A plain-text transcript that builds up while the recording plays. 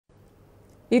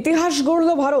ইতিহাস গড়ল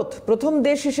ভারত। প্রথম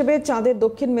দেশ হিসেবে চাঁদের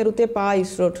দক্ষিণ মেরুতে পা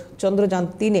ইসরোর চন্দ্রযান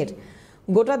 ৩-এর।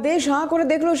 গোটা দেশ হাঁ করে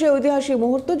দেখলো সেই ঐতিহাসিক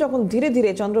মুহূর্ত যখন ধীরে ধীরে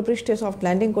চন্দ্রপৃষ্ঠে সফট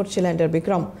ল্যান্ডিং করছে ল্যান্ডার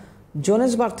বিক্রম।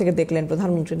 জোহান্সবার্গ থেকে দেখলেন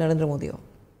প্রধানমন্ত্রী Narendra মোদীও।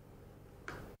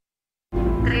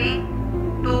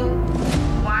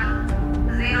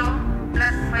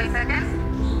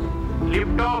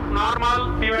 Liftoff normal.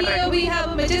 Here we have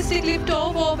a majestic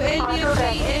liftoff of LVM-3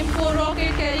 M4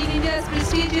 rocket carrying India's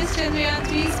prestigious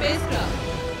Chandrayaan-3 spacecraft.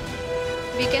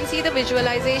 We can see the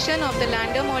visualization of the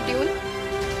lander module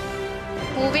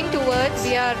moving towards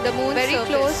the moon very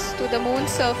surface. Close to the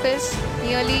moon's surface,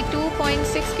 nearly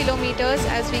 2.6 kilometers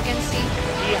as we can see.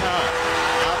 जी हाँ,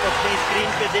 आप अपनी screen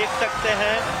पे देख सकते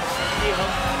हैं कि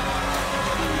हम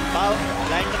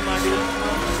lander module.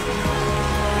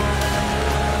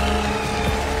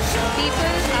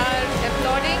 People are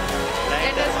applauding.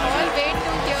 Let us all wait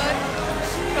to hear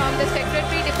from the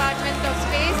Secretary Department of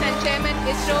Space and Chairman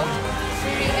ISRO,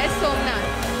 Shri S. Somnath.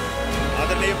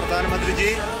 आदरणीय प्रधानमंत्री जी,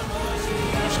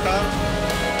 नमस्कार।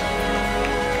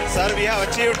 Sir, we have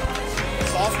achieved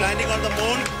soft landing on the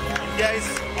moon. India is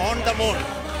on the moon.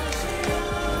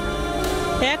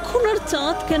 এখন আর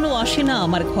চাঁদ কেন আসে না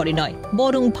আমার ঘরে নয়,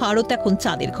 বরং ভারত এখন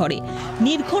চাঁদের ঘরে।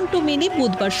 নির্ঘণ্ট মেনে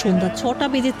বুধবার সন্ধ্যা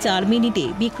 6:04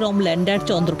 বিক্রম ল্যান্ডার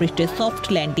চন্দ্রপৃষ্ঠে সফট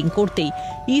ল্যান্ডিং করতেই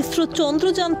ইসরো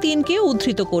চন্দ্রযান ৩কে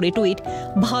উদ্ধৃত করে টুইট,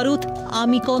 ভারত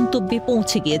আমি গন্তব্যে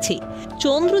পৌঁছে গিয়েছি।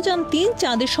 চন্দ্রযান ৩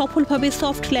 চাঁদে সফলভাবে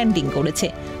সফট ল্যান্ডিং করেছে,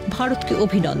 ভারতকে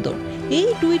অভিনন্দন। এই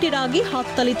টুইটের আগে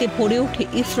হাততালিতে ভরে ওঠে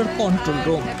ইসরোর কন্ট্রোল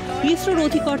রুম। ইসরোর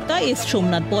অধিকর্তা এস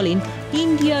সোমনাথ বলেন,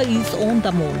 India is on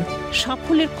the moon.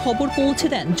 সাফল্যের খবর পৌঁছে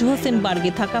দেন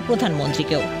জোহান্সবার্গে থাকা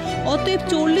প্রধানমন্ত্রীকেও। অতএব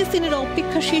 40 দিনের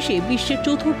অপেক্ষা শেষে বিশ্বের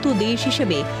চতুর্থ দেশ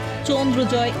হিসেবে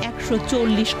চন্দ্রজয়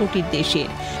 140 কোটির দেশের।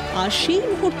 আর সেই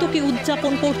মুহূর্তকে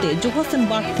উদযাপন করতে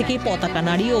জোহান্সবার্গ থেকে পতাকা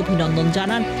নাড়িয়ে অভিনন্দন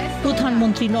জানান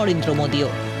প্রধানমন্ত্রী নরেন্দ্র মোদীও।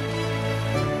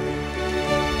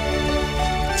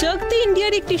 জগতে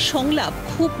ইন্ডিয়ার একটি সংলাপ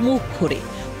খুব মুখ ঘোরে,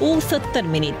 ও 70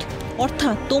 মিনিট,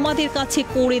 অর্থাৎ তোমাদের কাছে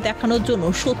করে দেখানোর জন্য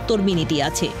 70 মিনিটই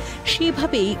আছে।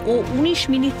 সেভাবেই ও 19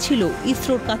 মিনিট ছিল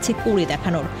ইসরোর কাছে করে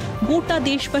দেখানোর। গোটা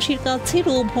দেশবাসীর কাছে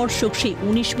রোমহর্ষক সেই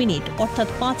 19 মিনিট, অর্থাৎ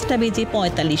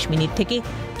 5:45 থেকে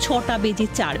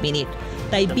 6:04।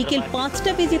 তাই বিকেল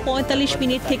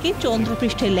 5:45 থেকে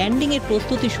চন্দ্রপৃষ্ঠে ল্যান্ডিংয়ের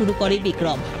প্রস্তুতি শুরু করে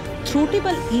বিক্রম।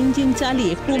 থ্রোটেবল ইঞ্জিন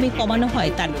চালিয়ে ক্রমে কমানো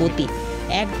হয় তার গতি।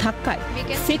 এক ধাক্কায়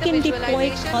সেকেন্ডে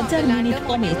কয়েক হাজার মিনিট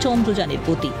কমে চন্দ্রযানের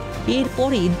গতি।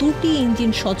 এরপরে দুটি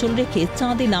ইঞ্জিন সচল রেখে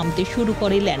চাঁদে নামতে শুরু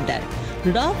করে ল্যান্ডার।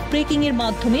 রাফ ব্রেকিং এর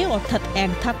মাধ্যমে, অর্থাৎ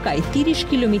এক ধাক্কায় 30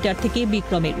 কিলোমিটার থেকে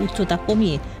বিক্রমের উচ্চতা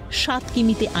কমিয়ে 7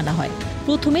 কিমিতে আনা হয়।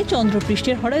 প্রথমে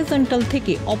চন্দ্রপৃষ্ঠের হরাইজন্টাল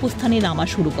থেকে অবস্থানে নামা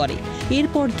শুরু করে,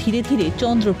 এরপর ধীরে ধীরে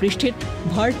চন্দ্রপৃষ্ঠের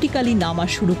ভার্টিক্যালি নামা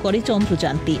শুরু করে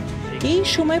চন্দ্রযান ৩। এই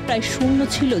সময় প্রায় শূন্য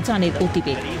ছিল যানের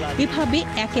গতিবেগ। এভাবে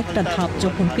এক একটা ধাপ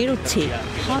যখন পেরোচ্ছে,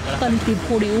 হাততালিতে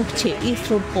ভরে উঠছে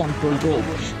ইসরোর কন্ট্রোল রুম।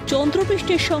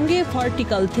 চন্দ্রপৃষ্ঠের সঙ্গে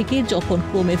ভার্টিক্যাল থেকে যখন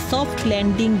ক্রমে সফট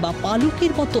ল্যান্ডিং বা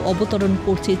পালকের মতো অবতরণ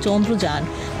করছে চন্দ্রযান,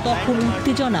 তখন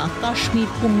উত্তেজনা কাশ্মীর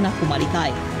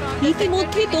কন্যাকুমারিকায়।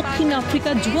 ইতিমধ্যে দক্ষিণ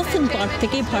আফ্রিকার জোহান্সবার্গ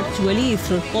থেকে ভার্চুয়ালি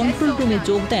ইসরোর কন্ট্রোল রুমে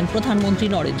যোগ দেন প্রধানমন্ত্রী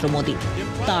নরেন্দ্র মোদী।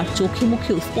 তার চোখে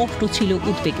মুখেও স্পষ্ট ছিল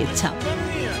উদ্বেগের ছাপ।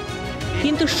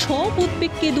 কিন্তু সব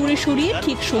উদ্বেগকে দূরে সরিয়ে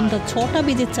ঠিক সন্ধ্যা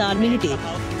 6:04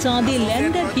 চাঁদে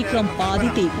ল্যান্ডার বিক্রম পা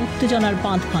দিতে উত্তেজনার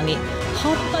বাঁধ ভাঙে।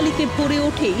 হাততালিতে ভরে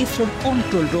ওঠে ইসরোর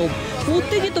কন্ট্রোল রুম।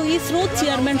 উত্তেজিত ইসরো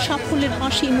চেয়ারম্যান সাফল্যের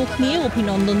হাসি মুখ নিয়ে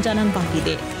অভিনন্দন জানান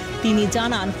বাকিদের। তিনি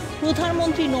জানান,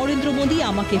 প্রধানমন্ত্রী নরেন্দ্র মোদী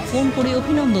আমাকে ফোন করে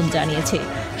অভিনন্দন জানিয়েছে।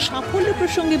 সাফল্য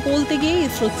প্রসঙ্গে বলতে গিয়ে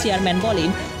ইসরো চেয়ারম্যান বলেন,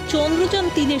 চন্দ্রযান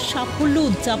 3-এর সাফল্য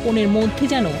উদযাপনের মধ্যে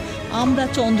যেন আমরা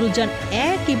চন্দ্রযান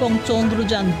 1 এবং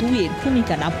চন্দ্রযান 2-এর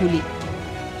ভূমিকা না ভুলি।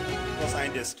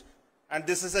 And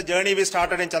this is a journey we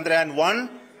started in Chandrayaan 1,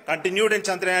 continued in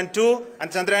Chandrayaan 2, and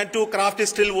Chandrayaan 2 craft is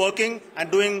still working and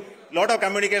doing a lot of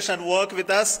communication work with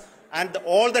us. And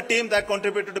all the team that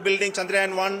contributed to building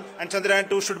Chandrayaan 1 and Chandrayaan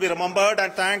 2 should be remembered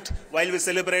and thanked while we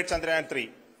celebrate Chandrayaan 3.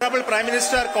 Honorable Prime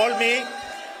Minister called me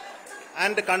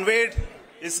and conveyed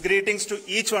his greetings to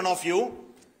each one of you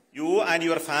and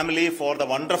your family for the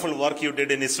wonderful work you did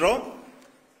in ISRO.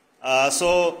 So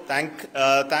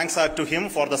thanks are to him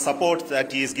for the support that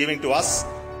he is giving to us.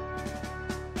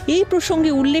 এই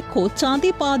প্রসঙ্গে উল্লেখ্য,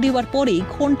 চাঁদে পা দেওয়ার পরে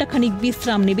ঘণ্টাখানিক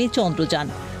বিশ্রাম নেবে চন্দ্রযান,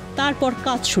 তারপর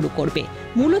কাজ শুরু করবে।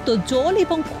 মূলত জল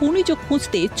এবং খনিজ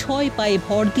খুঁজতে 6 পায়ে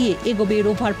ভর দিয়ে এগোবে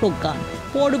রোভার প্রজ্ঞান।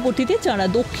 পরবর্তীতে যারা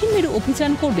দক্ষিণ মেরু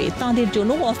অভিযান করবে তাদের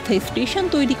জন্য অস্থায়ী স্টেশন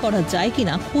তৈরি করা যায়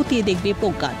কিনা খতিয়ে দেখবে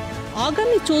প্রজ্ঞান।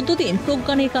 আগামী 14 দিন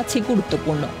প্রজ্ঞানের কাছে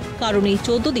গুরুত্বপূর্ণ, কারণ এই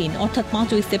 14 দিন অর্থাৎ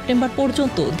 5ই সেপ্টেম্বর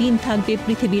পর্যন্ত দিন থাকবে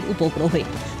পৃথিবীর উপগ্রহে।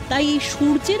 তাই এই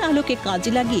সূর্যের আলোকে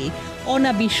কাজে লাগিয়ে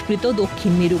অনাবিষ্কৃত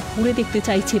দক্ষিণ মেরু ঘুরে দেখতে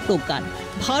চাইছে প্রজ্ঞান।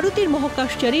 ভারতের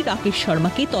মহাকাশচারী রাকেশ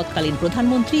শর্মাকে তৎকালীন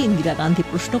প্রধানমন্ত্রী ইন্দিরা গান্ধী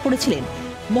প্রশ্ন করেছিলেন,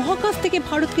 মহাকাশ থেকে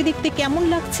ভারতকে দেখতে কেমন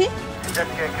লাগছে?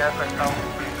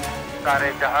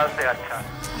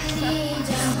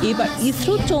 এবার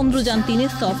ইসরো চন্দ্রযান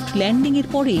 3 সফট ল্যান্ডিং এর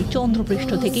পরে চন্দ্রপৃষ্ঠ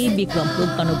থেকেই বিক্রম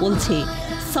প্রজ্ঞানও বলছে,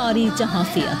 সারি জাহাঁ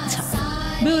সে আচ্ছা।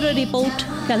 Bureau report,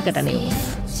 Calcutta news.